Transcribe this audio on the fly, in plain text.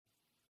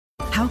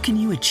How can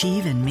you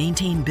achieve and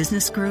maintain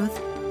business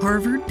growth?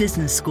 Harvard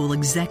Business School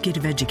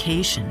Executive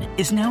Education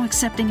is now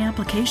accepting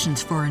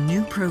applications for a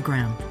new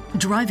program,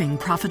 Driving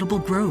Profitable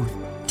Growth.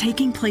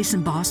 Taking place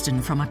in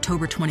Boston from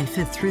October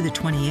 25th through the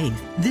 28th,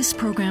 this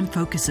program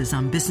focuses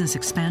on business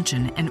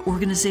expansion and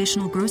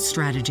organizational growth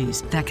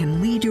strategies that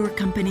can lead your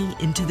company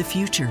into the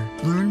future.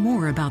 Learn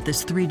more about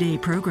this 3-day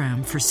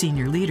program for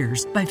senior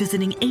leaders by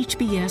visiting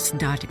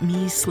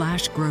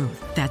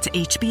hbs.me/growth. That's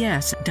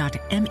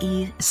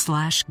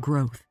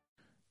hbs.me/growth.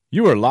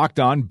 You are Locked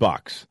On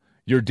Bucks,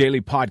 your daily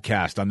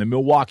podcast on the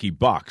Milwaukee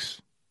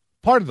Bucks,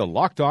 part of the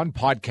Locked On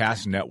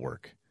Podcast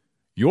Network.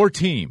 Your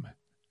team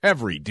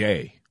every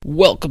day.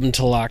 Welcome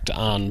to Locked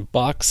On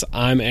Bucks.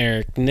 I'm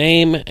Eric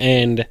Name,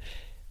 and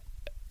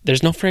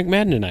there's no Frank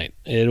Madden tonight.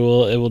 It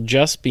will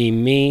just be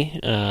me.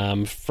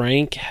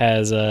 Frank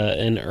has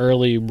an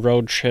early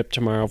road trip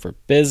tomorrow for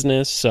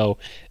business, so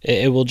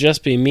it will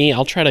just be me.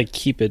 I'll try to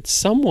keep it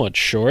somewhat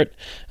short,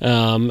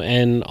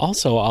 and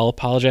also I'll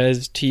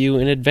apologize to you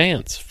in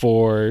advance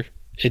for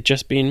it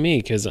just being me,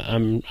 because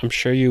I'm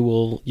sure you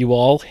will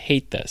all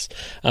hate this.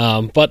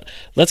 But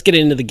let's get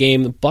into the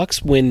game. The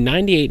Bucks win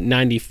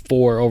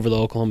 98-94 over the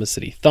Oklahoma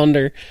City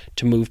Thunder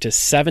to move to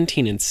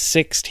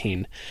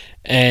 17-16.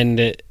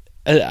 And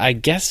I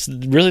guess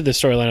really the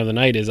storyline of the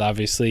night is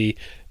obviously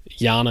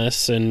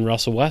Giannis and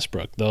Russell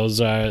Westbrook.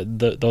 Those are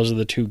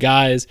the two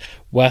guys.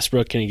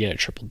 Westbrook, can he get a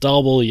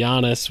triple-double?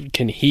 Giannis,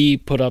 can he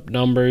put up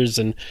numbers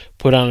and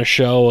put on a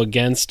show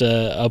against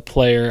a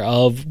player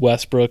of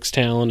Westbrook's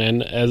talent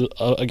and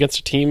against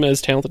a team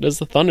as talented as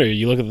the Thunder?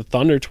 You look at the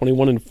Thunder,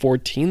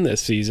 21-14 this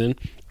season,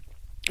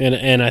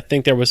 and I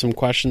think there was some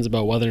questions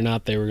about whether or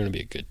not they were going to be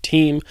a good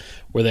team.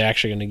 Were they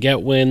actually going to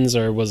get wins,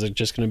 or was it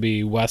just going to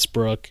be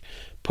Westbrook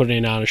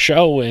putting on a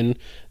show? And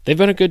they've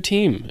been a good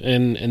team,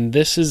 and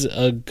this is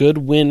a good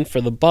win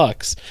for the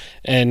Bucks.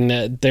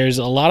 And there's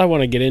a lot I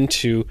want to get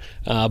into,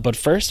 but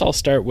first I'll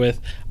start with,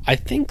 I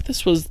think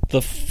this was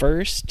the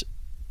first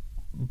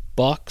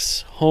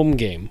Bucks home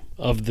game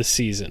of the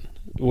season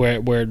where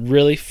it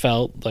really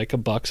felt like a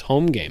Bucks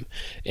home game.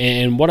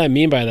 And what I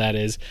mean by that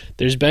is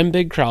there's been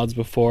big crowds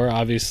before,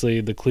 obviously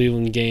the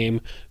Cleveland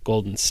game,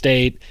 Golden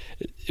State.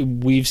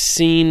 We've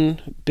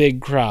seen big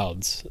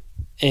crowds.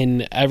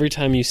 And every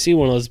time you see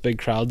one of those big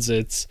crowds,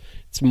 it's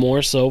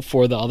more so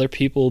for the other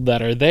people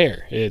that are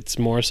there. It's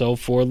more so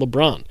for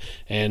LeBron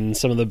and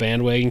some of the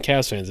bandwagon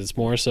Cavs fans. It's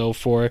more so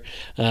for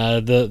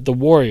the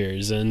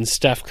Warriors and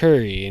Steph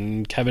Curry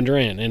and Kevin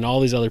Durant and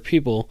all these other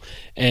people.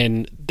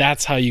 And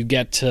that's how you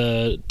get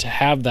to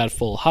have that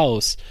full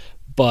house.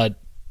 But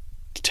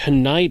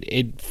tonight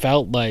it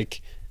felt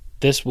like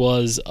this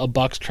was a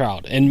Bucks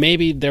crowd, and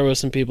maybe there was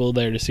some people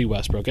there to see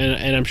Westbrook,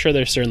 and I'm sure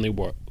there certainly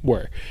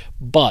were.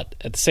 But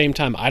at the same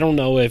time, I don't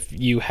know if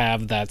you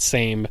have that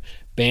same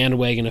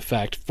bandwagon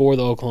effect for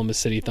the Oklahoma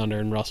City Thunder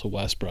and Russell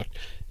Westbrook.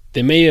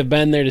 They may have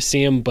been there to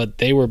see him, but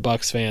they were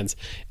Bucks fans,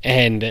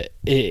 and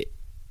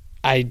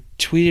I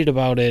tweeted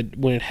about it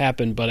when it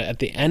happened, but at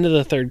the end of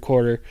the third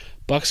quarter,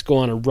 Bucks go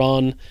on a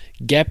run,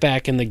 get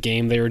back in the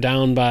game. They were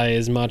down by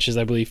as much as,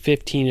 I believe,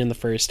 15 in the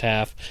first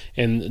half,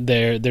 and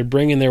they're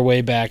bringing their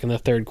way back in the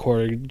third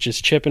quarter,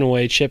 just chipping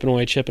away.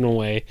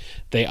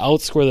 They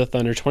outscore the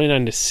Thunder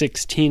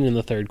 29-16 in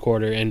the third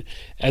quarter, and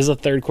as the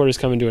third quarter is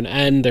coming to an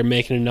end, they're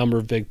making a number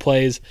of big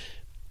plays,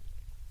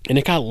 and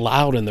it got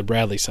loud in the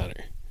Bradley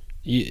Center.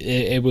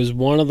 It was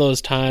one of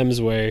those times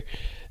where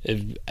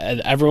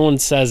everyone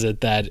says it,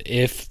 that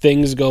if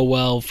things go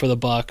well for the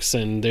Bucks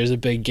and there's a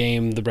big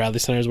game, the Bradley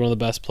Center is one of the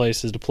best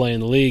places to play in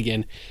the league,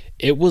 and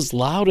it was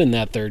loud in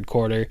that third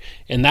quarter,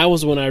 and that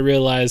was when I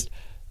realized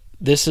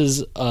this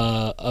is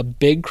a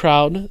big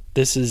crowd.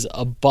 This is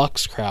a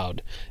Bucks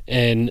crowd,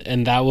 and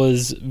that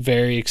was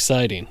very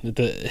exciting.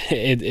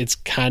 It's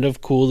kind of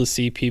cool to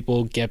see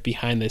people get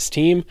behind this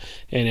team,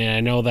 and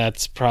I know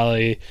that's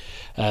probably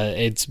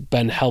it's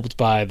been helped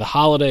by the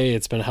holiday.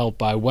 It's been helped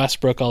by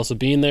Westbrook also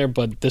being there,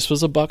 but this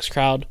was a Bucks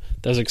crowd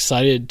that was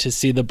excited to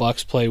see the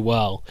Bucks play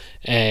well,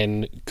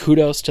 and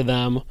kudos to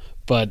them.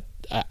 But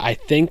I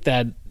think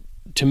that,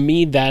 to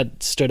me,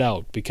 that stood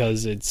out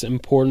because it's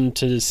important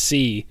to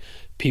see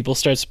people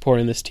start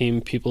supporting this team,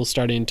 people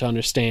starting to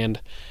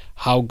understand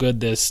how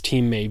good this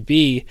team may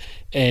be,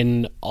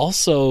 and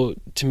also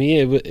to me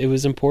it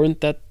was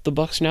important that the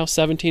Bucks are now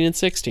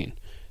 17-16.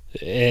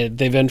 They've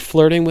been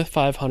flirting with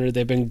 500.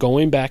 They've been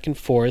going back and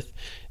forth,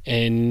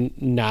 and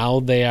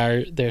now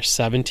they're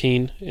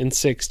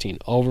 17-16,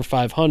 over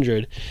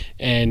 500,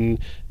 and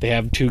they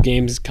have two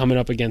games coming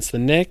up against the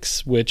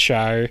Knicks, which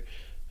are,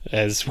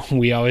 as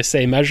we always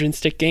say, measuring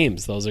stick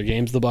games. Those are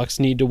games the Bucks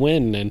need to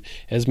win, and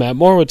as Matt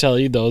Moore would tell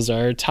you, those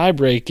are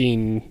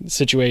tie-breaking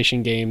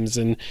situation games,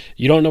 and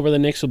you don't know where the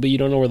Knicks will be, you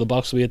don't know where the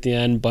Bucks will be at the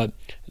end, but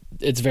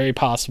it's very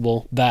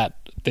possible that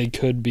they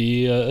could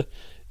be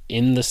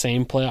in the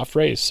same playoff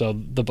race. So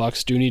the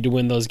Bucks do need to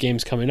win those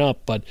games coming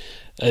up, but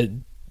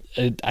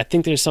I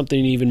think there's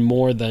something even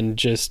more than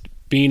just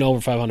being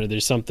over 500,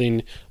 there's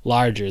something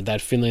larger,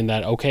 that feeling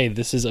that, okay,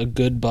 this is a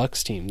good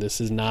Bucks team.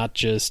 This is not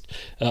just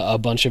a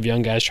bunch of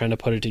young guys trying to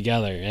put it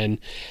together. And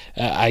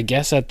I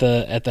guess at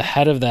the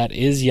head of that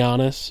is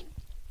Giannis.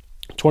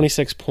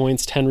 26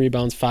 points, 10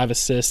 rebounds, 5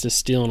 assists, a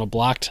steal and a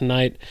block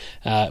tonight.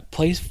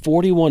 Plays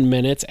 41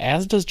 minutes,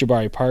 as does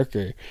Jabari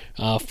Parker.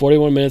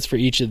 41 minutes for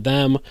each of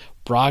them.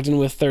 Brogdon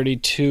with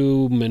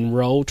 32,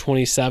 Monroe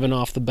 27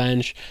 off the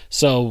bench.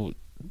 So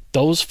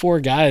those 4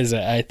 guys,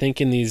 I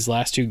think in these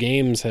last 2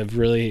 games, have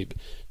really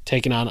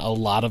taken on a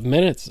lot of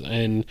minutes.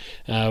 And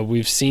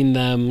we've seen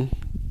them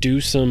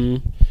do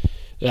some,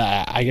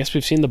 I guess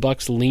we've seen the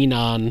Bucks lean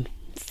on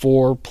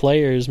 4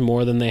 players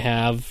more than they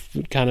have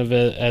kind of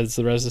as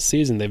the rest of the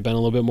season. They've been a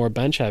little bit more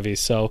bench heavy.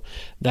 So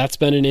that's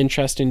been an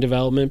interesting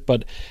development.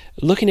 But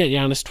looking at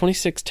Giannis,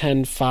 26,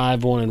 10,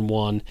 5, 1, and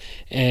 1.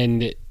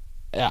 And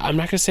I'm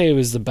not going to say it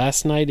was the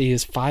best night. He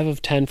is 5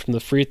 of 10 from the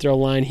free throw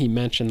line. He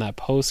mentioned that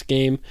post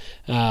game,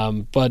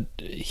 but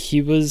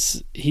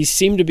he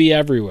seemed to be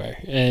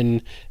everywhere.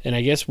 And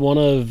I guess one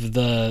of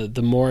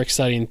the more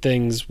exciting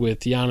things with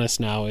Giannis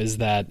now is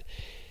that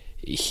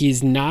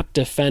he's not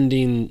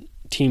defending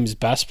team's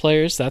best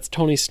players. That's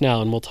Tony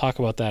Snell, and we'll talk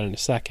about that in a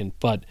second.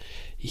 But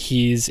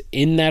he's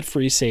in that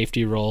free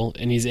safety role,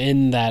 and he's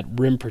in that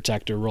rim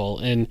protector role,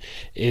 and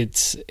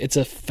it's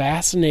a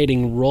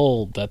fascinating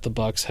role that the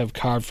Bucks have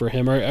carved for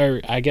him,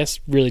 or I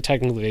guess really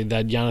technically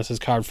that Giannis has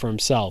carved for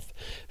himself,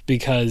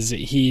 because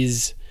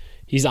he's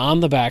on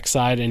the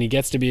backside and he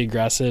gets to be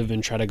aggressive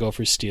and try to go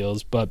for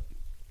steals, but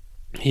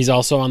he's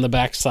also on the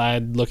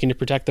backside looking to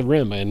protect the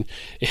rim. And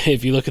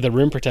if you look at the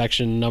rim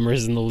protection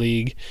numbers in the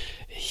league,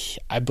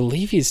 I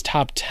believe he's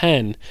top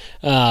 10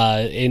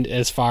 in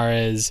as far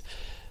as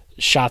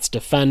shots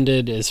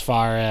defended, as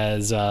far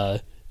as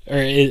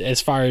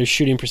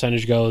shooting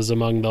percentage goes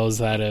among those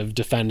that have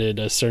defended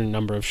a certain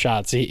number of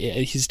shots.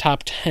 He's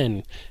top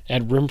 10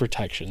 at rim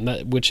protection,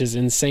 which is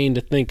insane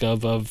to think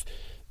of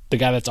the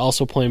guy that's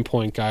also playing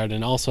point guard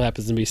and also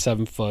happens to be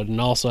 7 foot and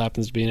also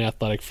happens to be an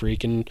athletic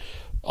freak and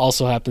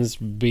also happens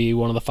to be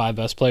one of the 5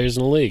 best players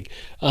in the league.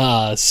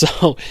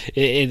 So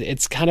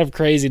it's kind of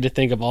crazy to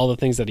think of all the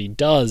things that he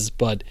does,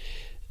 but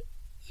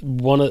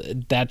one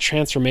of that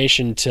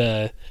transformation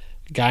to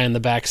guy on the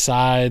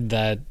backside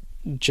that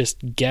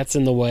just gets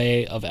in the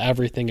way of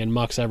everything and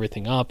mucks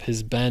everything up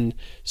has been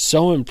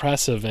so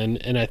impressive.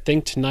 And I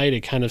think tonight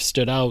it kind of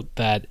stood out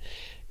that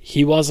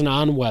he wasn't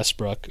on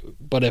Westbrook,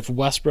 but if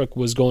Westbrook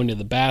was going to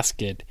the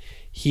basket,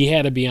 he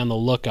had to be on the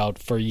lookout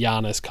for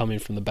Giannis coming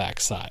from the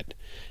backside.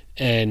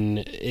 And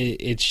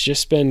it's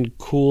just been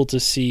cool to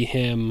see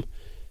him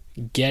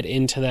get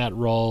into that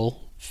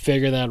role,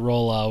 figure that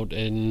role out,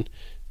 and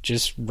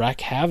just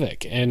wreak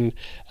havoc. And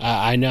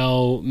I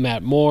know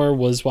Matt Moore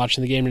was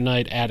watching the game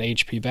tonight at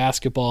HP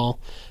Basketball,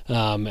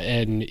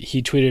 and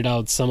he tweeted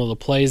out some of the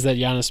plays that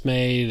Giannis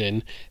made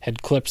and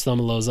had clipped some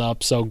of those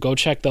up. So go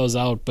check those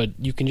out. But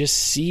you can just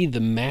see the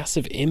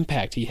massive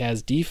impact he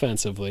has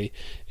defensively.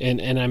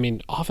 And I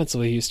mean,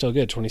 offensively, he's still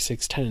good,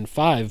 26, 10, and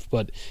 5.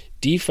 But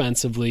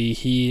defensively,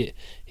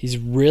 he's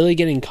really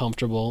getting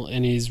comfortable,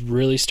 and he's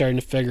really starting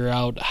to figure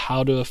out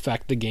how to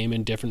affect the game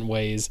in different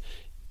ways.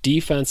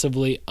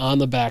 Defensively on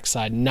the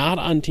backside, not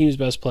on team's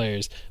best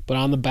players, but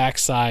on the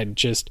backside,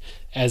 just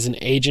as an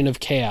agent of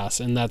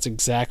chaos, and that's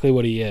exactly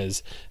what he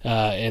is.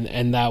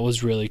 And that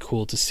was really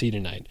cool to see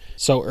tonight.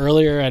 So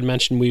earlier I'd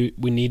mentioned we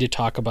need to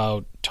talk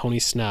about Tony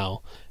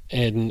Snell,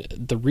 and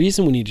the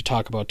reason we need to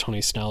talk about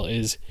Tony Snell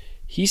is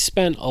he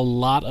spent a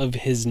lot of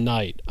his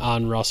night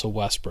on Russell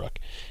Westbrook,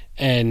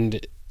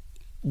 and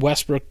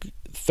Westbrook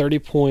 30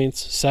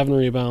 points, 7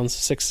 rebounds,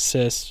 6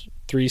 assists,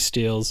 3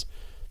 steals.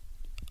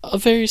 A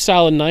very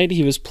solid night.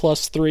 He was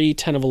 +3,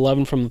 10 of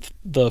 11 from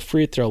the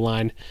free throw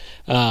line.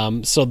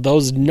 So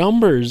those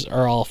numbers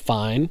are all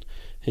fine.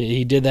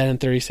 He did that in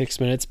 36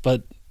 minutes,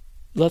 but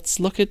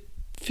let's look at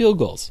field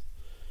goals.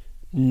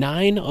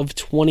 9 of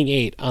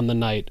 28 on the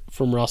night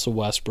from Russell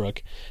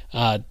Westbrook.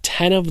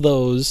 10 of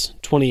those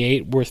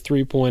 28 were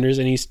three-pointers,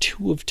 and he's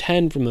 2 of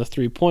 10 from the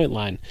three-point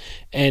line.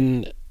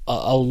 And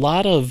a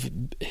lot of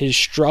his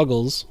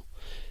struggles,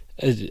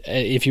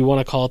 if you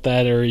want to call it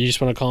that, or you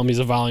just want to call him he's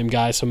a volume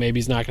guy, so maybe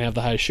he's not going to have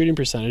the highest shooting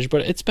percentage,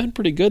 but it's been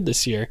pretty good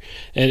this year.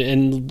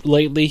 And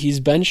lately he's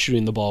been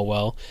shooting the ball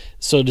well.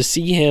 So to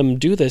see him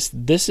do this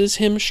is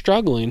him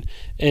struggling.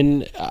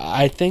 And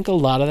I think a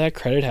lot of that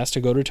credit has to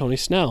go to Tony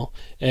Snell.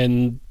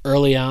 And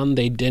early on,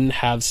 they didn't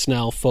have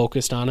Snell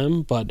focused on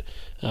him, but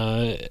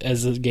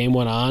as the game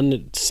went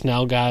on,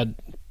 Snell got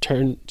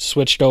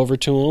switched over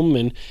to him,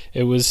 and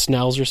it was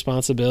Snell's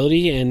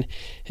responsibility, and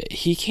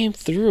he came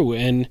through.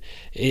 And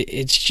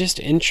it's just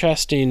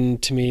interesting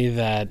to me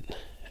that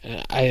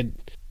I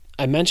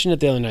mentioned it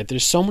the other night,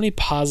 there's so many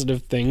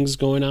positive things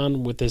going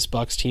on with this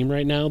Bucks team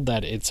right now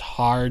that it's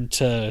hard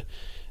to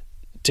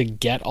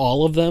get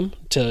all of them,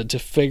 to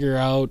figure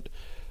out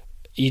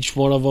each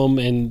one of them,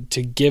 and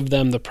to give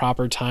them the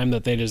proper time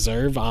that they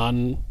deserve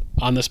on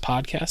this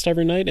podcast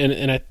every night.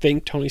 And I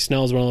think Tony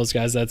Snell is one of those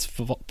guys that's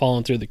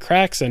fallen through the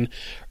cracks. And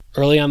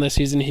early on this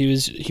season, he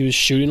was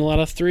shooting a lot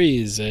of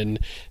threes, and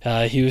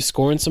he was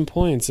scoring some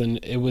points,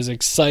 and it was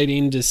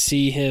exciting to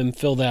see him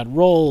fill that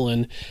role.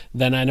 And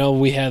then I know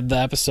we had the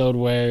episode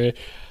where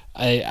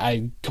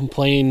I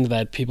complained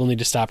that people need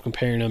to stop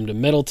comparing him to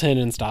Middleton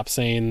and stop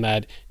saying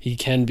that he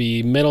can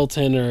be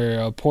Middleton or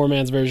a poor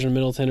man's version of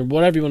Middleton or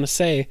whatever you want to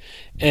say.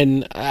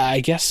 And I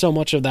guess so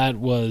much of that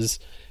was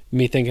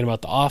me thinking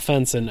about the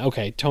offense, and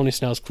okay, Tony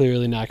Snell's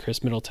clearly not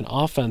Chris Middleton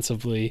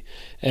offensively,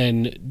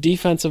 and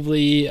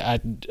defensively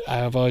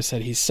I've always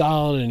said he's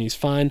solid and he's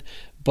fine,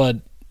 but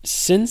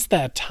since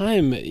that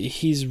time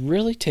he's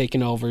really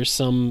taken over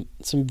some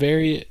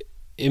very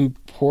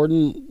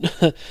important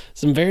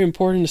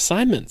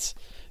assignments.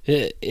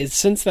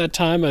 Since that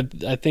time,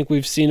 I think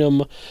we've seen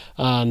him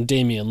on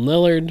Damian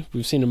Lillard,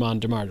 we've seen him on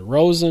DeMar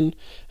DeRozan,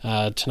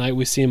 tonight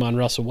we see him on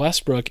Russell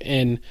Westbrook,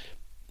 and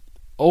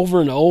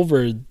over and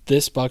over,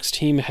 this Bucks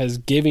team has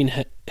given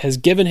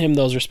him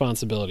those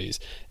responsibilities.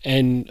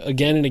 And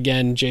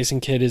again, Jason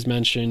Kidd has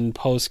mentioned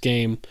post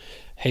game,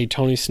 hey,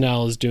 Tony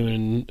Snell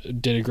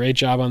did a great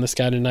job on this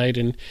guy tonight.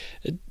 And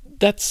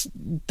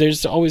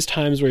there's always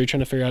times where you're trying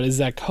to figure out, is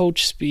that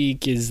coach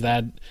speak? Is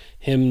that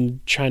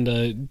him trying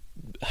to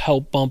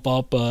help bump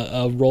up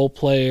a role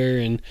player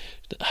and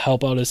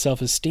help out his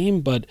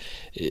self-esteem? But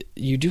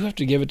you do have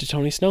to give it to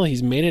Tony Snell.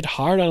 He's made it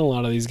hard on a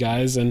lot of these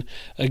guys, and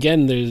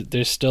again,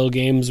 there's still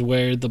games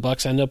where the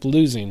Bucks end up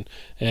losing,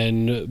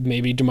 and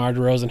maybe DeMar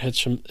DeRozan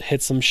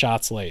hits some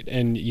shots late,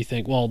 and you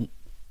think, well,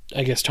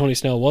 I guess Tony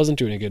Snell wasn't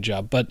doing a good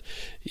job, but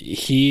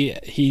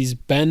he's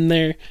been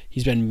there.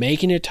 He's been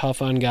making it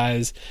tough on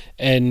guys,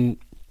 and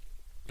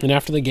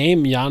after the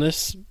game,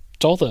 Giannis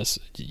told us,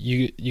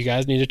 you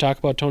guys need to talk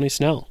about Tony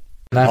Snell.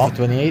 9 for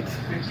 28?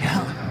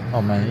 Yeah.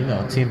 Oh,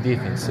 man, team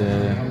defense.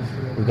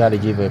 We got to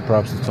give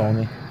props to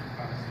Tony.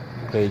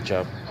 Great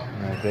job.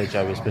 Great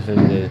job, especially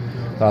the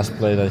last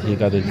play that he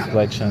got the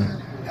deflection.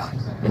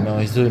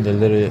 He's doing the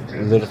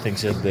little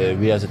things that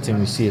we as a team,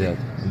 we see that,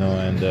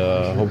 and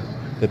hope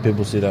that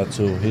people see that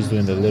too. He's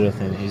doing the little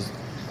thing.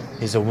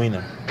 He's a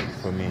winner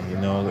for me,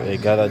 a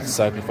guy that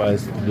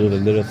sacrificed to do the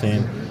little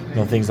thing,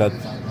 things that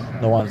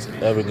no one's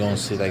ever going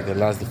to see, like the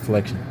last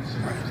deflection,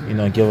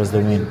 give us the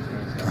win.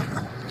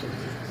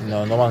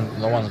 No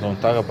one's going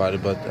to talk about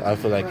it, but I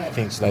feel like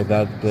things like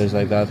that, players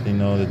like that, they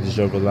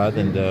deserve a lot,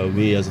 and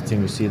we as a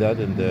team, we see that,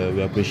 and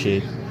we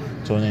appreciate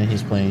Tony, and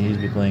he's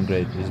been playing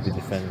great. He's been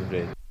defending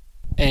great.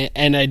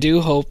 And I do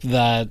hope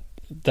that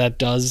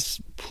does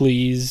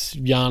please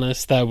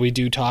Giannis, that we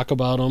do talk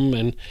about him,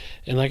 and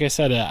like I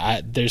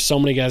said, there's so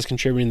many guys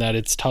contributing that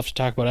it's tough to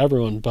talk about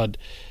everyone, but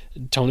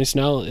Tony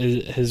Snell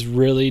has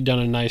really done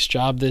a nice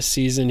job this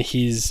season.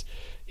 He's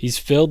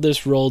filled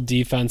this role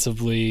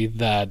defensively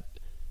that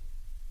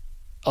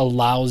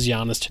allows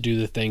Giannis to do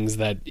the things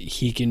that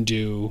he can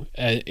do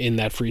in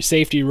that free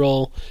safety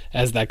role,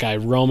 as that guy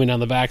roaming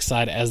on the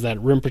backside, as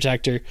that rim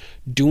protector,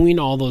 doing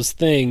all those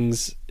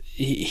things.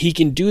 He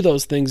can do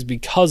those things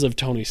because of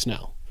Tony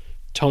Snell.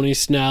 Tony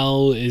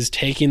Snell is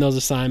taking those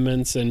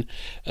assignments, and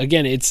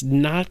again, it's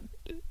not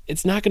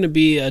going to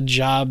be a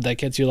job that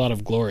gets you a lot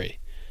of glory,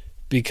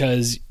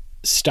 because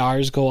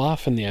stars go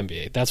off in the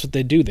NBA. That's what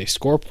they do. They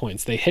score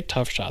points. They hit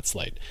tough shots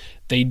late.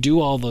 They do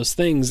all those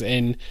things,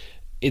 and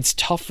it's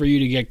tough for you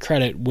to get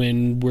credit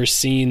when we're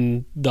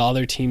seeing the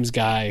other team's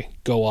guy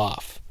go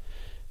off.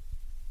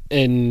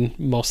 And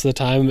most of the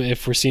time,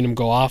 if we're seeing him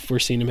go off, we're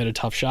seeing him hit a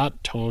tough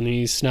shot.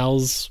 Tony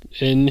Snell's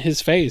in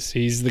his face.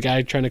 He's the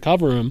guy trying to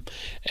cover him.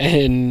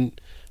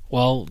 And,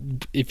 well,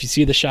 if you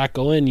see the shot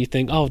go in, you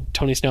think, oh,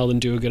 Tony Snell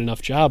didn't do a good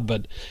enough job.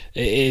 But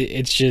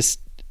it's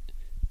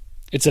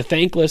a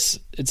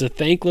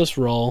thankless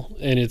role,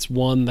 and it's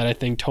one that I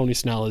think Tony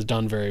Snell has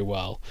done very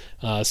well.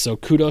 So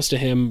kudos to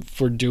him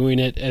for doing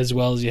it as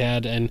well as he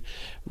had, and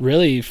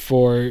really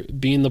for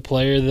being the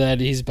player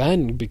that he's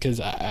been, because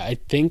I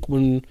think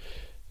when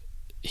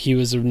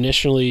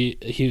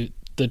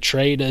the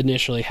trade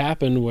initially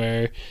happened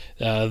where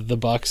the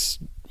Bucks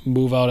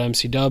move out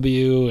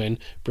MCW and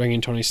bring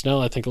in Tony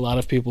Snell, I think a lot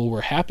of people were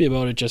happy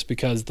about it just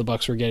because the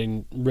Bucks were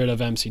getting rid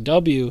of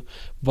MCW.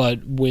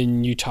 But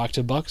when you talk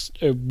to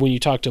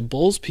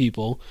Bulls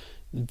people,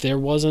 there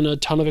wasn't a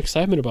ton of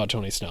excitement about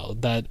Tony Snell,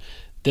 that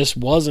this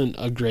wasn't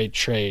a great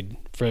trade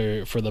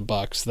for the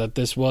Bucks, that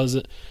this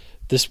wasn't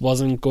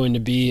going to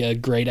be a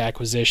great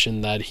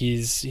acquisition, that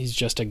he's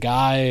just a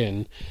guy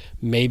and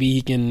maybe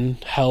he can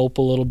help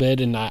a little bit.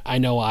 And I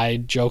know I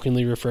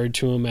jokingly referred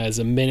to him as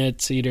a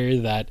minutes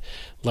eater, that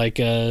like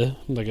a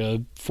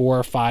 4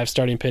 or 5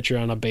 starting pitcher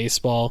on a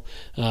baseball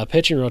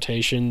pitching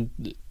rotation.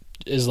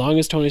 As long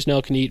as Tony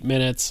Snell can eat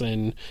minutes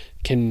and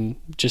can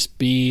just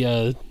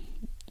be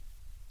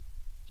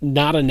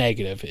not a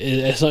negative,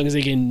 as long as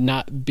he can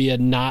not be a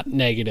not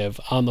negative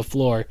on the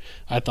floor,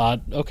 I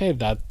thought, okay,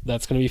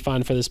 that's going to be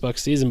fine for this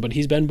Bucks season. But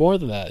he's been more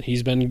than that.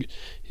 He's been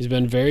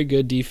very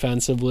good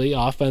defensively.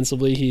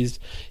 Offensively, he's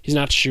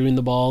not shooting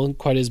the ball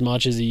quite as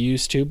much as he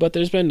used to, but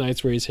there's been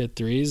nights where he's hit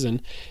threes,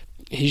 and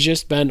he's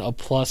just been a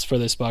plus for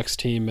this Bucks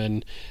team.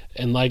 And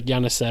like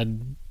Giannis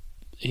said,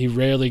 he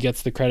rarely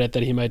gets the credit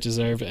that he might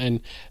deserve.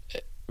 And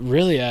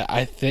really,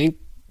 I think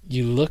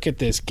you look at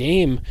this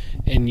game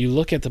and you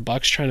look at the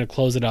Bucks trying to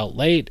close it out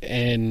late,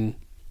 and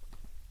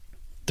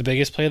the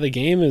biggest play of the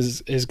game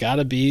is got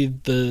to be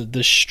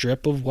the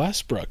strip of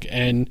Westbrook,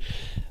 and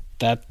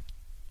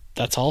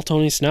that's all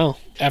Tony Snell.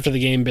 After the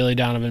game, Billy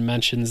Donovan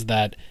mentions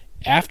that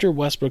after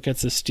Westbrook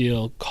gets the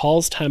steal,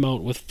 calls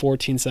timeout with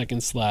 14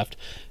 seconds left,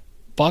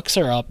 Bucks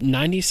are up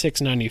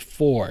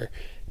 96-94.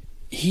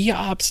 He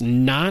opts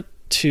not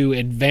to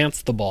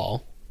advance the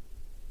ball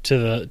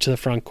to the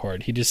front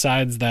court. He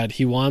decides that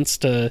he wants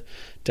to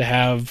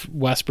have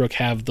Westbrook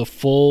have the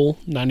full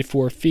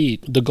 94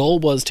 feet. The goal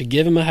was to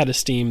give him a head of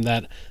steam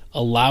that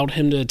allowed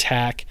him to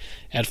attack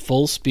at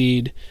full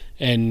speed,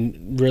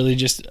 and really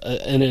just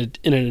in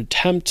an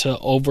attempt to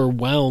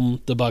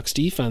overwhelm the Bucks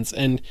defense.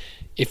 And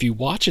if you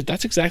watch it,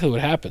 that's exactly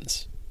what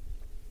happens.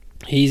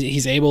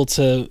 He's able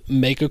to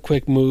make a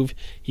quick move.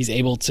 He's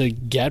able to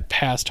get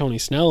past Tony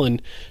Snell,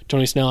 and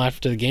Tony Snell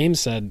after the game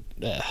said,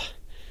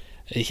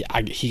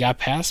 he got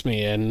past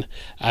me, and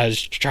I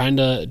was trying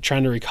to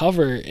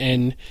recover,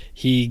 and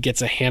he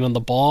gets a hand on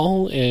the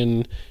ball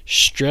and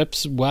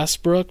strips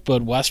Westbrook,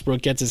 but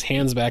Westbrook gets his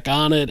hands back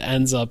on it,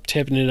 ends up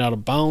tipping it out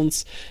of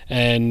bounds.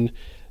 And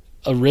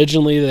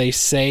originally they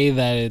say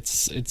that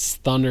it's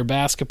Thunder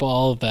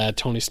basketball, that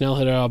Tony Snell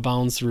hit it out of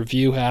bounds. The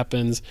review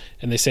happens,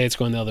 and they say it's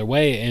going the other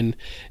way, and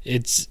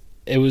it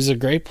was a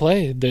great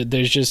play.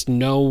 There's just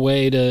no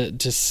way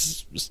to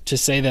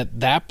say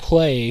that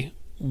play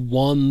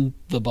won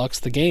the Bucks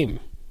the game.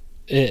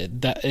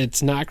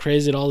 It's not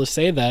crazy at all to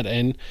say that,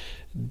 and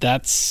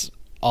that's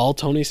all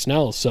Tony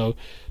Snell. So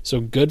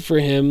good for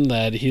him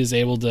that he was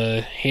able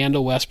to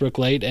handle Westbrook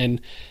late, and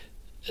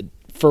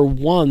for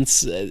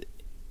once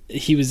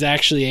he was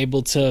actually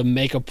able to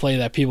make a play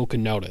that people could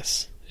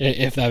notice,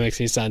 if that makes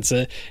any sense.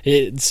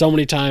 So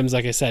many times,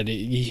 like I said,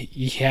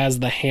 he has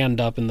the hand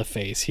up in the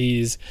face.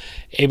 He's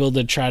able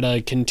to try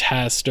to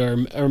contest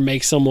or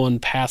make someone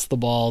pass the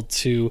ball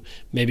to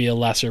maybe a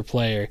lesser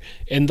player.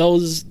 And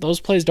those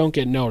plays don't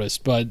get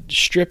noticed, but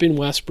stripping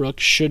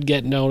Westbrook should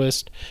get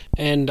noticed.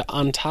 And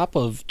on top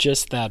of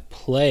just that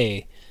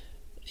play,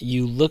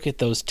 you look at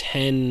those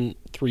 10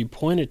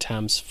 3-point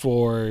attempts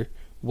for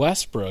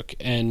Westbrook,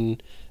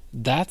 and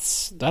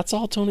that's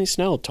all Tony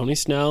Snell. Tony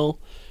Snell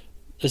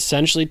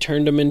essentially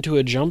turned him into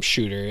a jump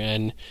shooter,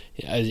 and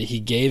he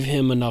gave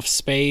him enough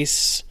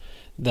space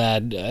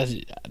that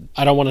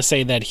I don't want to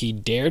say that he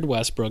dared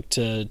Westbrook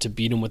to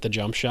beat him with a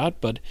jump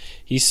shot, but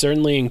he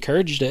certainly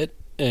encouraged it,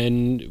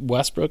 and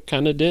Westbrook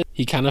kind of did.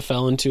 He kind of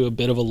fell into a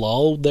bit of a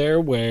lull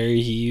there where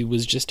he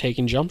was just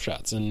taking jump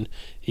shots, and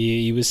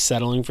he was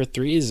settling for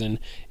threes. And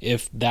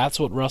if that's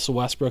what Russell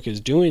Westbrook is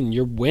doing,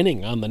 you're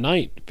winning on the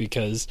night,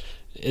 because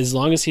as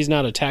long as he's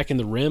not attacking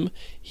the rim,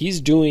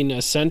 he's doing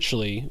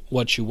essentially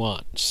what you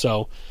want.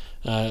 So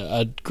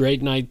a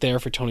great night there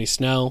for Tony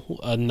Snell,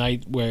 a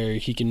night where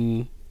he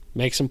can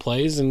make some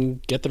plays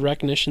and get the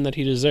recognition that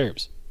he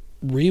deserves.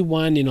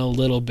 Rewinding a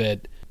little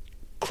bit,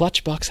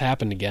 clutch Bucks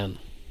happened again,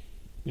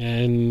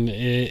 and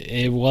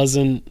it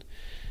wasn't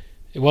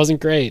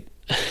great.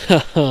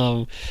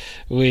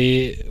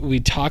 We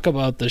talk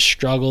about the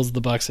struggles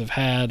the Bucks have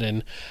had,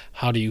 and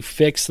how do you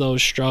fix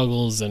those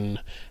struggles, and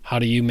how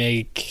do you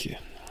make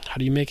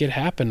it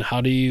happen?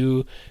 How do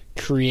you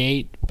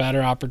create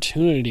better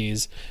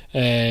opportunities?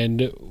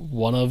 And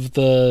one of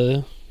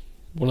the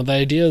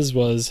ideas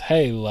was,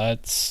 hey,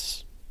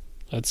 let's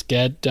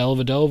get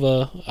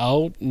Dellavedova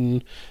out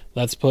and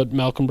let's put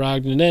Malcolm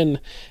Brogdon in.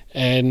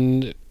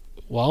 And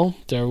well,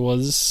 there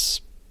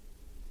was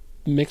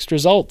mixed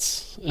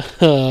results.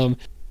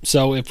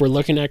 So if we're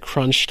looking at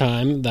crunch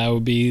time, that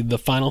would be the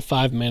final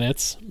 5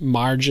 minutes,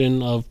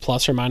 margin of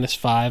plus or minus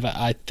 5.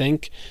 I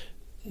think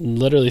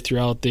literally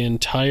throughout the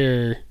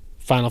entire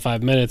final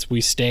 5 minutes, we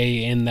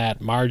stay in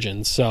that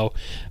margin. So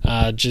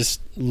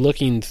just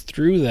looking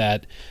through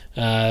that,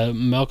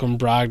 Malcolm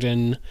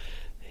Brogdon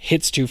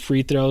hits 2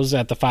 free throws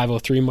at the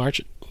 5:03 mark.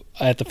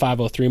 At the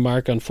 5:03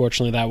 mark,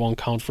 unfortunately, that won't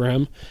count for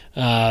him.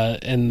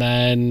 And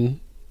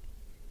then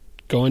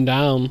going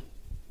down,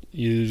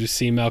 you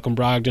see Malcolm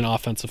Brogdon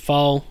offensive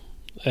foul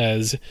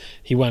as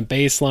he went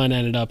baseline,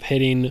 ended up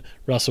hitting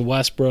Russell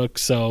Westbrook,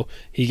 so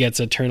he gets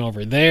a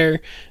turnover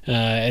there.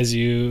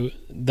 Then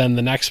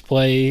the next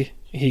play,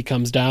 he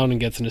comes down and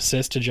gets an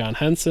assist to John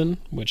Henson,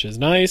 which is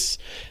nice.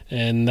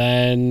 And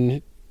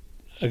then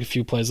a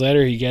few plays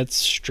later, he gets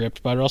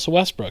stripped by Russell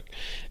Westbrook.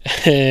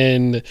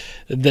 And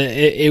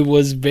it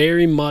was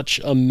very much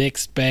a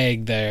mixed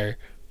bag there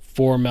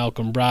for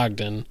Malcolm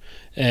Brogdon.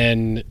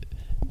 And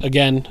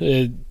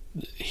again,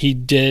 he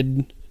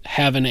did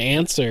have an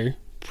answer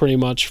pretty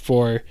much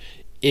for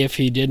if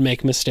he did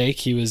make a mistake,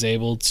 he was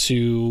able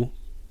to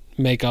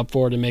make up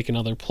for it and make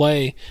another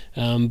play.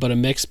 But a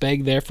mixed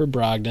bag there for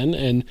Brogdon.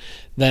 And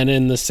then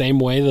in the same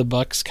way, the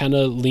Bucks kind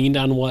of leaned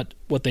on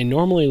what they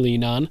normally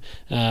lean on.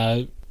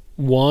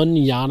 One,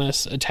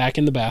 Giannis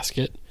attacking the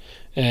basket.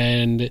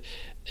 And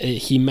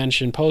he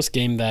mentioned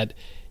post-game that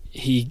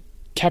he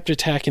kept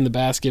attacking the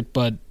basket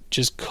but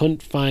just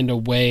couldn't find a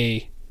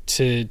way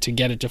to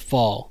get it to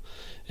fall.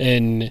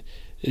 And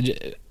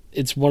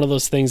it's one of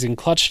those things in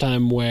clutch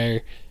time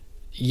where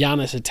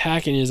Giannis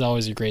attacking is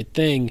always a great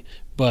thing,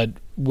 but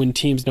when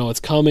teams know it's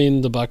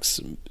coming, the Bucks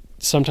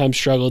sometimes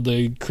struggle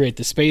to create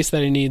the space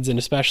that he needs, and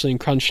especially in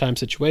crunch time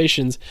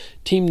situations,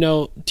 teams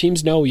know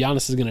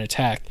Giannis is going to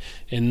attack,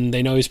 and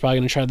they know he's probably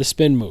going to try the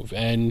spin move,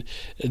 and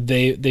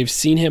they've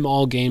seen him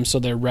all game, so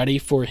they're ready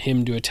for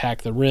him to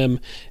attack the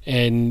rim,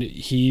 and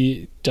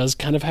he does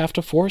kind of have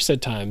to force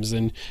at times,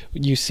 and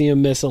you see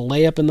him miss a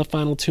layup in the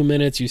final 2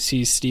 minutes. You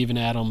see Steven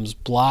Adams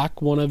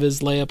block one of his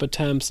layup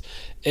attempts.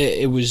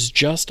 It was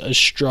just a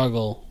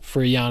struggle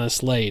for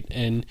Giannis late,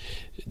 and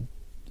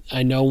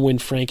I know when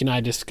Frank and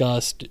I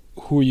discussed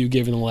who are you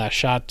giving the last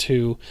shot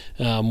to,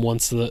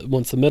 once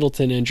the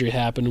Middleton injury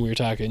happened, we were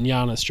talking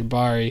Giannis,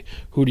 Jabari,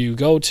 who do you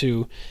go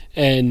to?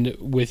 And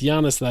with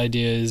Giannis, the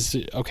idea is,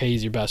 okay,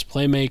 he's your best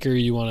playmaker.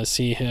 You want to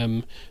see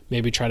him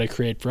maybe try to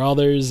create for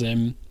others,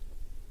 and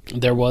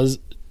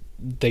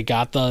they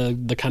got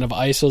the kind of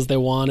ISOs they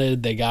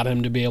wanted. They got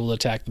him to be able to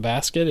attack the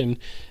basket, and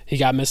he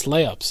got missed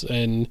layups.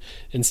 And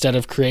instead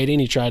of creating,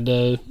 he tried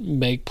to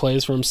make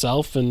plays for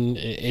himself, and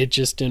it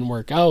just didn't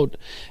work out.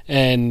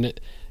 And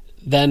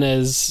then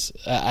as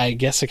I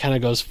guess it kind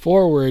of goes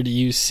forward,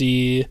 you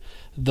see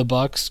the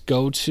Bucks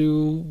go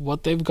to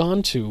what they've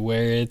gone to,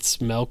 where it's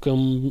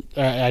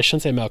I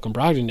shouldn't say Malcolm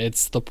Brogdon,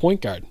 it's the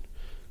point guard.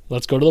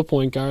 Let's go to the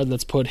point guard.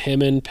 Let's put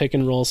him in pick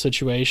and roll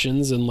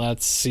situations, and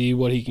let's see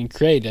what he can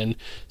create. And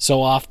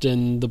so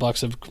often the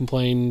Bucks fans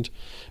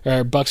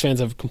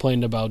have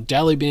complained about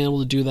Delly being able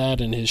to do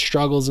that and his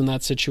struggles in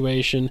that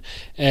situation.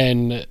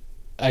 And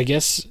I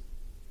guess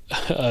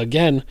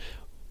again,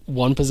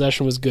 one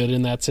possession was good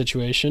in that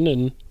situation,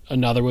 and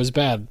another was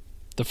bad.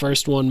 The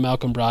first one,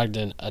 Malcolm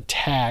Brogdon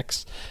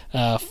attacks,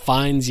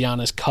 finds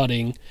Giannis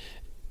cutting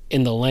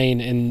in the lane,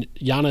 and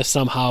Giannis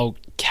somehow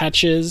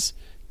catches,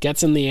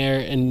 gets in the air,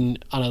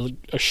 and on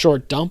a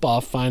short dump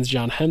off finds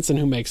John Henson,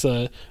 who makes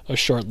a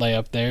short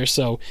layup there.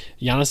 So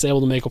Giannis is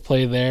able to make a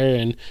play there,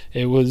 and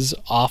it was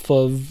off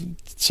of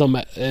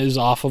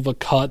a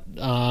cut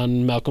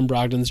on Malcolm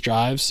Brogdon's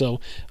drive. So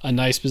a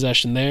nice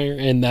possession there.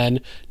 And then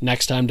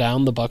next time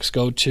down, the Bucks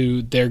go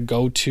to their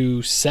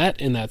go-to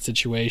set in that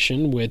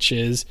situation, which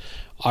is,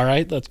 all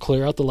right, let's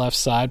clear out the left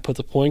side, put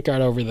the point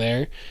guard over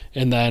there,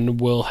 and then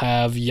we'll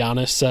have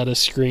Giannis set a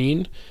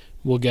screen.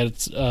 We'll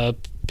get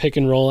pick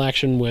and roll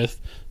action with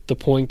the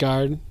point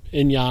guard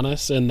in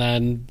Giannis, and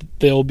then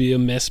there'll be a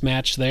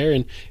mismatch there.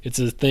 And it's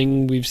a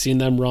thing we've seen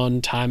them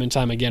run time and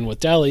time again with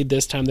Delly.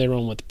 This time they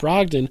run with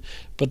Brogdon,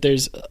 but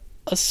there's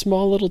a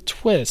small little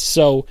twist.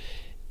 So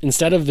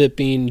instead of it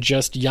being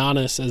just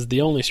Giannis as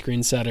the only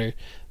screen setter,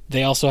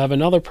 they also have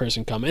another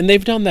person come. And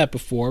they've done that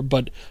before,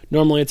 but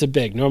normally it's a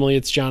big. Normally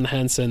it's John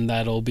Henson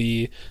that'll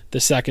be the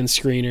second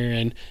screener,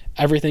 and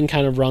everything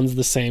kind of runs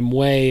the same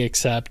way,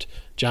 except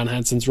John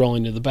Henson's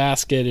rolling to the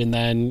basket, and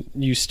then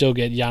you still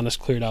get Giannis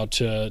cleared out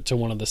to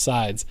one of the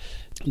sides.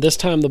 This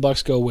time the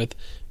Bucks go with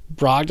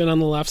Brogdon on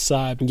the left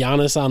side,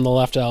 Giannis on the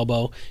left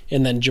elbow,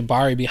 and then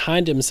Jabari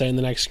behind him setting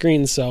the next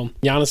screen. So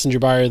Giannis and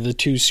Jabari are the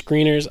two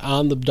screeners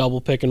on the double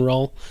pick and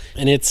roll.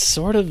 And it's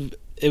sort of,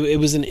 it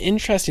was an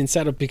interesting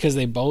setup because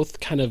they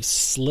both kind of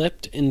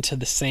slipped into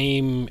the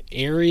same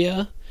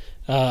area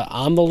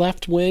on the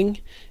left wing,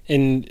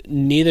 and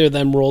neither of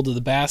them rolled to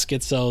the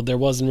basket, so there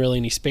wasn't really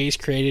any space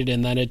created.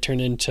 And then it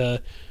turned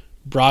into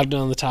Brogdon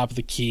on the top of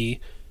the key,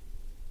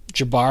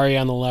 Jabari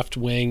on the left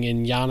wing,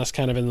 and Giannis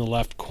kind of in the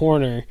left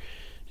corner.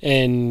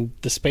 And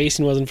the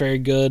spacing wasn't very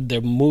good,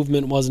 their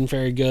movement wasn't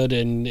very good,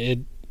 and it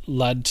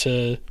led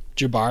to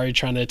Jabari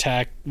trying to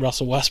attack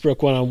Russell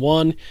Westbrook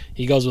one-on-one.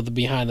 He goes with the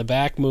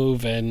behind-the-back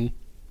move, and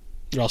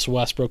Russell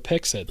Westbrook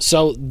picks it.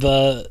 So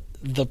the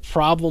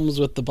problems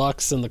with the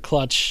Bucks and the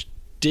clutch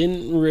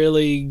didn't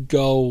really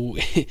go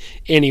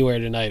anywhere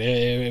tonight.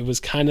 It was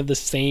kind of the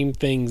same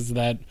things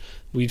that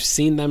we've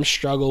seen them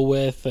struggle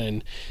with,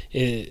 and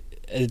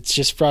it's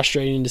just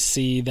frustrating to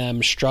see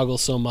them struggle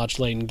so much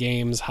late in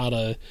games, how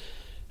to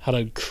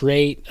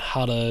create,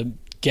 how to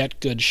get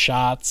good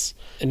shots,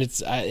 and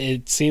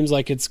it seems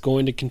like it's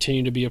going to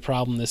continue to be a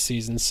problem this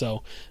season.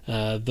 So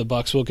the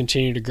Bucks will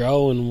continue to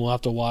grow, and we'll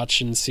have to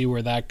watch and see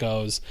where that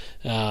goes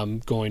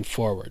going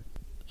forward.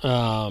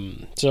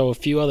 So a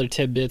few other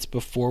tidbits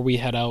before we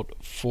head out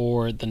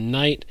for the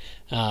night.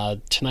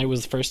 Tonight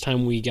was the first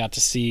time we got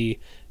to see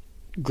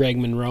Greg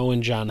Monroe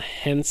and John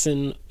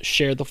Henson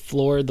share the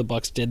floor. The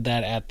Bucks did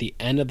that at the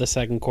end of the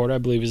second quarter. I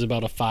believe it was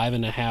about a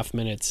 5.5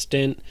 minute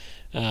stint.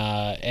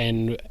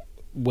 And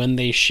when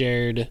they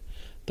shared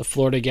the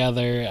floor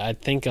together, I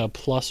think a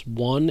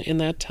 +1 in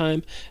that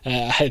time.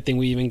 I think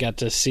we even got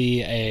to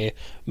see a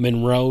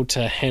Monroe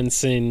to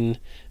Henson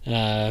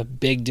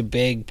big to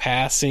big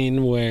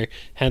passing where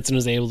Henson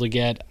was able to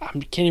get, I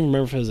can't even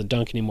remember if it was a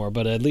dunk anymore,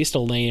 but at least a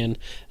lay-in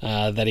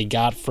that he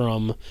got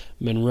from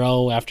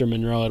Monroe after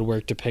Monroe had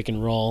worked to pick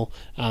and roll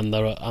on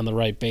the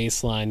right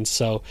baseline.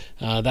 So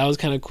that was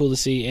kind of cool to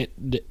see.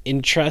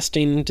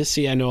 Interesting to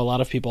see. I know a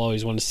lot of people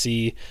always want to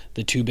see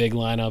the two big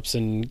lineups,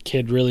 and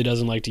Kidd really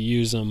doesn't like to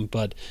use them,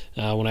 but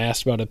when I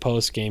asked about it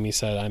post-game, he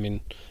said,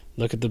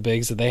 look at the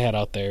bigs that they had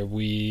out there.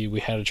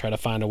 We had to try to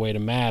find a way to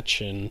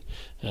match, and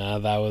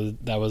that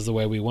was the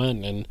way we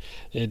went. And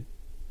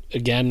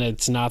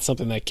it's not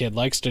something that Kidd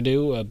likes to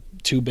do.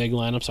 Two big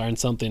lineups aren't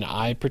something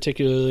I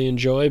particularly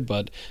enjoy,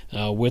 but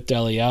with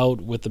Delly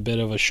out, with a bit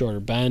of a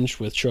shorter bench,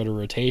 with shorter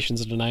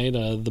rotations tonight,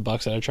 the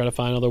Bucks had to try to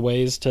find other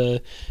ways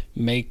to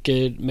make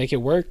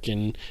it work,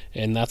 and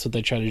that's what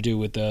they try to do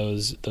with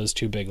those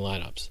two big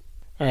lineups.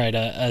 All right,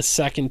 a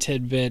second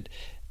tidbit.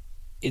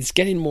 It's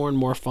getting more and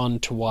more fun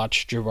to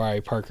watch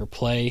Jabari Parker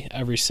play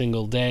every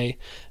single day.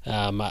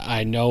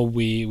 I know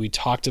we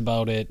talked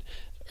about it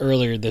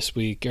earlier this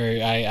week, or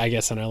I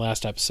guess on our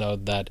last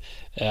episode, that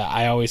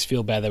I always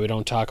feel bad that we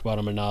don't talk about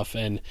him enough.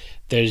 And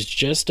there's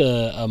just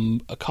a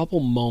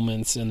couple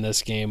moments in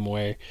this game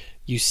where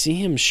you see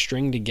him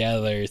string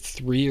together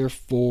 3 or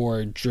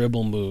 4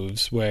 dribble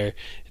moves where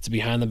it's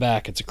behind the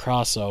back, it's a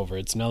crossover,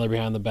 it's another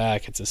behind the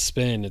back, it's a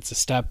spin, it's a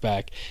step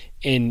back,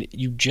 and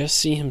you just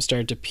see him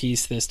start to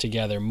piece this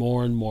together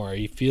more and more.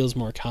 He feels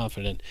more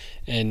confident,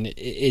 and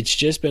it's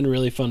just been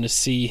really fun to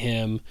see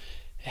him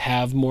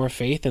have more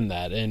faith in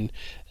that. And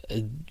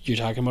you're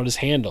talking about his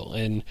handle,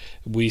 and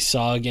we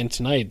saw again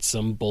tonight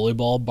some bully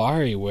ball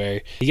Bari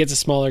where he gets a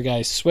smaller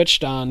guy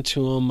switched on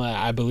to him.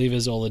 I believe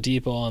is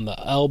Oladipo on the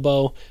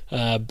elbow,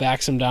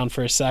 backs him down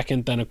for a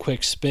second, then a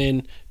quick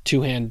spin,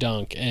 2-hand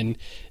dunk. And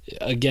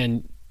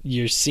again,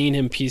 you're seeing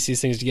him piece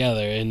these things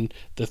together. And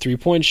the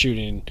 3-point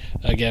shooting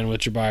again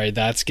with Jabari,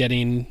 that's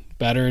getting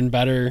better and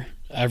better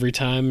every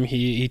time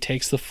he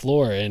takes the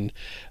floor. And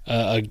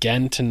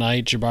again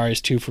tonight, Jabari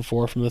is 2 for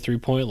 4 from the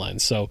 3-point line.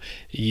 So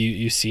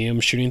you see him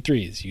shooting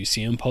threes, you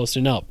see him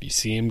posting up, you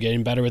see him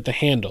getting better with the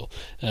handle.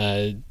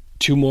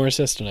 2 more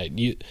assists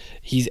tonight.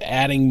 He's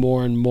adding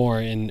more and more,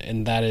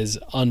 and that is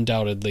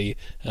undoubtedly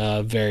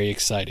very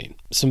exciting.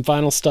 Some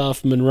final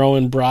stuff: Monroe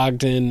and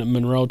Brogdon.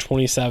 Monroe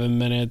 27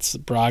 minutes,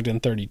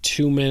 Brogdon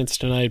 32 minutes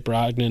tonight.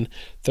 Brogdon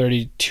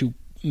 32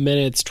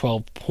 minutes,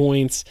 12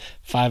 points,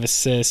 5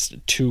 assists,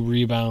 2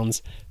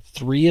 rebounds,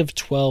 3 of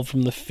 12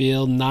 from the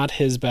field. Not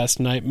his best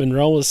night.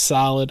 Monroe was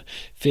solid,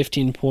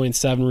 15 points,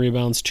 7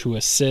 rebounds, 2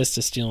 assists,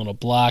 a steal and a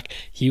block.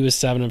 He was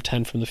 7 of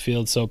 10 from the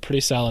field, so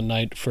pretty solid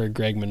night for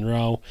Greg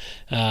Monroe.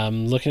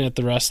 Looking at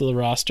the rest of the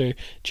roster,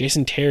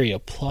 Jason Terry, a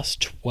plus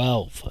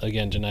 12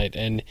 again tonight,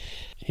 and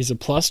he's a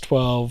plus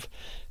 12,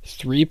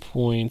 3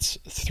 points,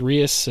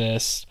 3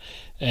 assists,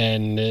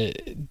 and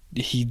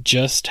he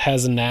just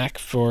has a knack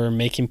for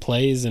making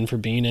plays and for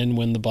being in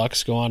when the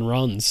Bucks go on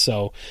runs.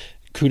 So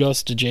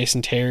kudos to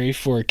Jason Terry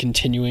for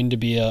continuing to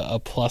be a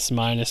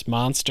plus-minus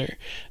monster,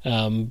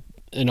 and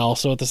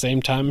also at the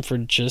same time for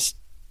just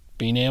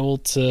being able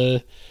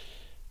to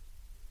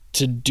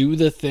do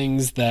the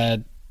things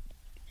that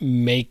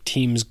make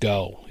teams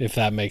go, if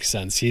that makes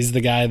sense. He's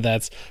the guy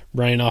that's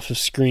running off of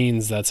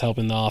screens, that's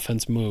helping the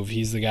offense move.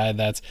 He's the guy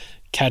that's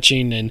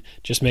catching and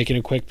just making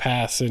a quick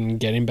pass and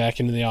getting back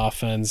into the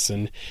offense,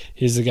 and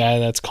he's the guy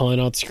that's calling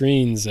out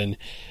screens, and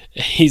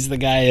he's the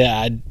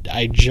guy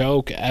I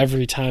joke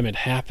every time it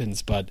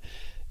happens, but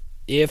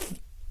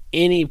if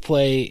any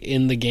play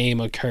in the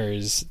game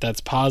occurs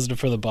that's positive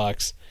for the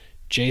Bucks,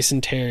 Jason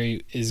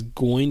Terry is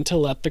going to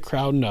let the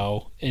crowd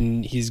know,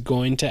 and he's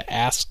going to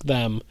ask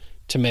them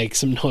to make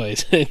some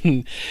noise.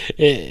 And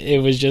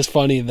it was just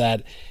funny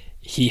that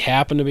he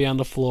happened to be on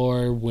the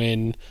floor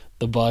when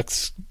the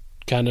Bucks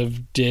kind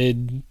of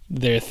did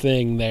their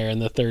thing there in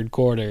the third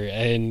quarter,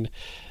 and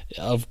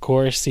of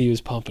course he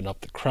was pumping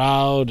up the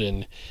crowd,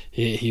 and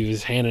he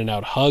was handing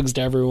out hugs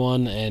to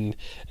everyone. And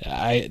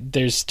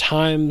there's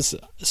times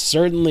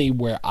certainly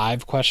where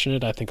I've questioned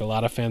it. I think a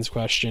lot of fans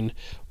question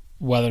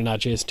whether or not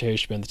Jason Terry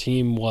should be on the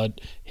team,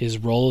 what his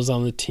role is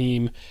on the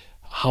team,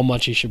 how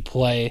much he should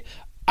play.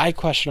 I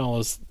question all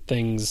those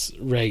things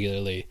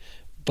regularly,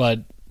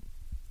 but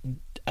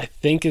I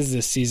think as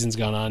this season's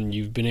gone on,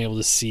 you've been able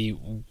to see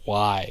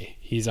why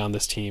he's on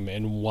this team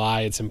and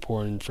why it's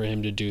important for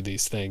him to do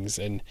these things.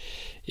 And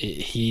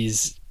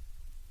he's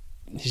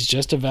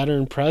just a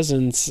veteran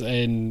presence,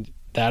 and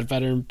that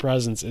veteran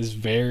presence is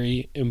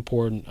very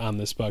important on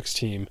this Bucks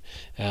team.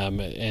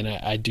 And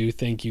I do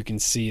think you can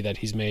see that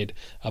he's made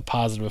a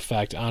positive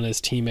effect on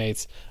his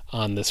teammates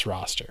on this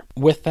roster.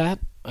 With that,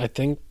 I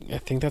think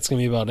that's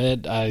going to be about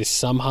it. I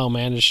somehow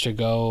managed to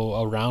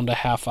go around a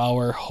half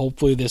hour.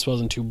 Hopefully this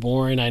wasn't too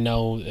boring. I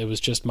know it was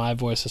just my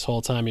voice this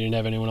whole time. You didn't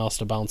have anyone else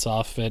to bounce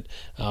off it.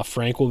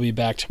 Frank will be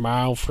back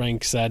tomorrow.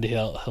 Frank said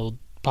he'll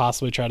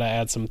possibly try to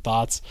add some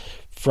thoughts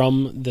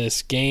from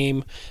this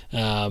game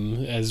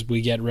as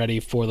we get ready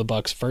for the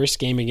Bucks' first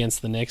game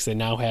against the Knicks. They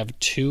now have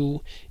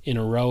 2 in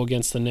a row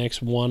against the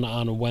Knicks, one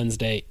on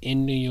Wednesday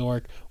in New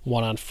York,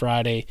 one on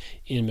Friday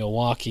in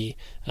Milwaukee.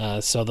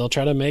 So they'll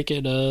try to make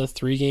it a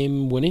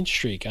 3-game winning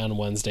streak on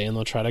Wednesday, and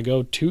they'll try to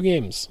go 2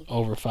 games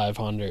over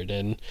 500,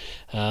 and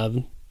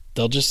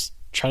they'll just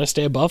try to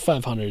stay above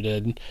 500.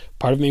 And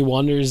part of me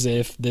wonders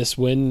if this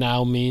win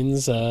now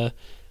means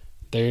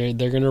they're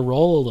going to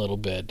roll a little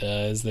bit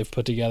as they've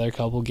put together a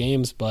couple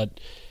games, but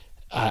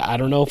I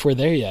don't know if we're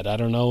there yet. I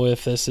don't know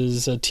if this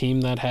is a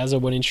team that has a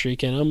winning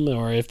streak in them,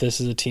 or if this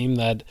is a team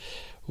that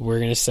we're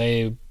going to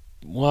say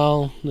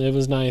well, it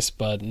was nice,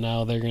 but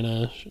now they're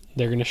gonna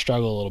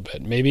struggle a little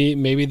bit.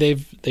 Maybe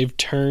they've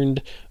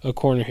turned a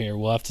corner here.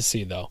 We'll have to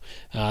see though.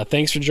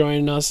 Thanks for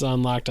joining us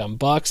on Locked On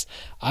Bucks.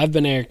 I've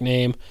been Eric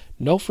Name.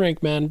 No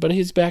Frank Madden, but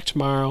he's back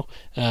tomorrow.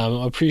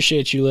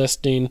 Appreciate you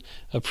listening.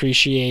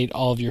 Appreciate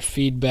all of your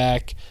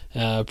feedback.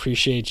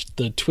 Appreciate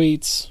the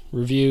tweets,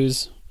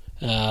 reviews.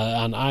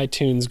 On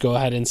iTunes, go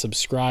ahead and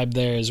subscribe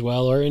there as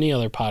well, or any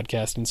other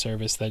podcasting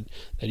service that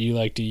you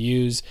like to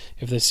use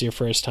if this is your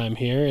first time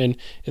here. And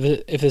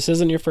if this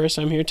isn't your first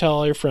time here, tell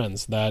all your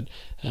friends that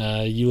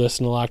you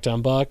listen to Locked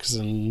On Bucks,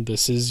 and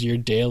this is your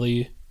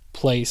daily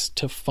place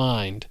to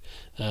find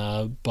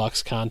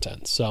Bucks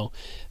content. So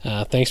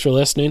thanks for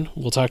listening.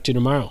 We'll talk to you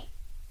tomorrow.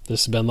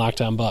 This has been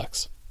Locked On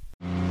Bucks.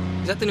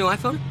 Is that the new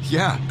iPhone?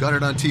 Yeah, got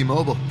it on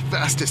T-Mobile.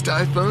 Fastest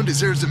iPhone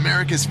deserves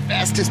America's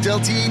fastest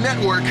LTE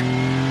network.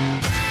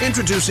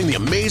 Introducing the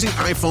amazing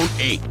iPhone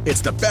 8.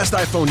 It's the best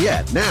iPhone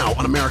yet, now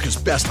on America's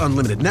best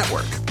unlimited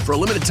network. For a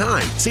limited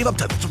time, save up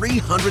to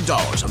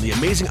 $300 on the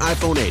amazing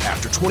iPhone 8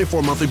 after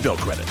 24 monthly bill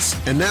credits.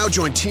 And now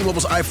join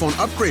T-Mobile's iPhone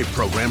upgrade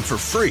program for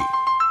free.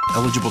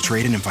 Eligible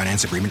trade-in and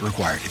finance agreement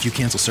required. If you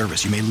cancel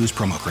service, you may lose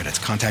promo credits.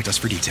 Contact us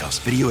for details.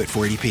 Video at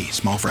 480p.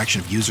 Small fraction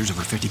of users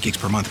over 50 gigs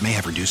per month may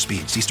have reduced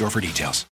speed. See store for details.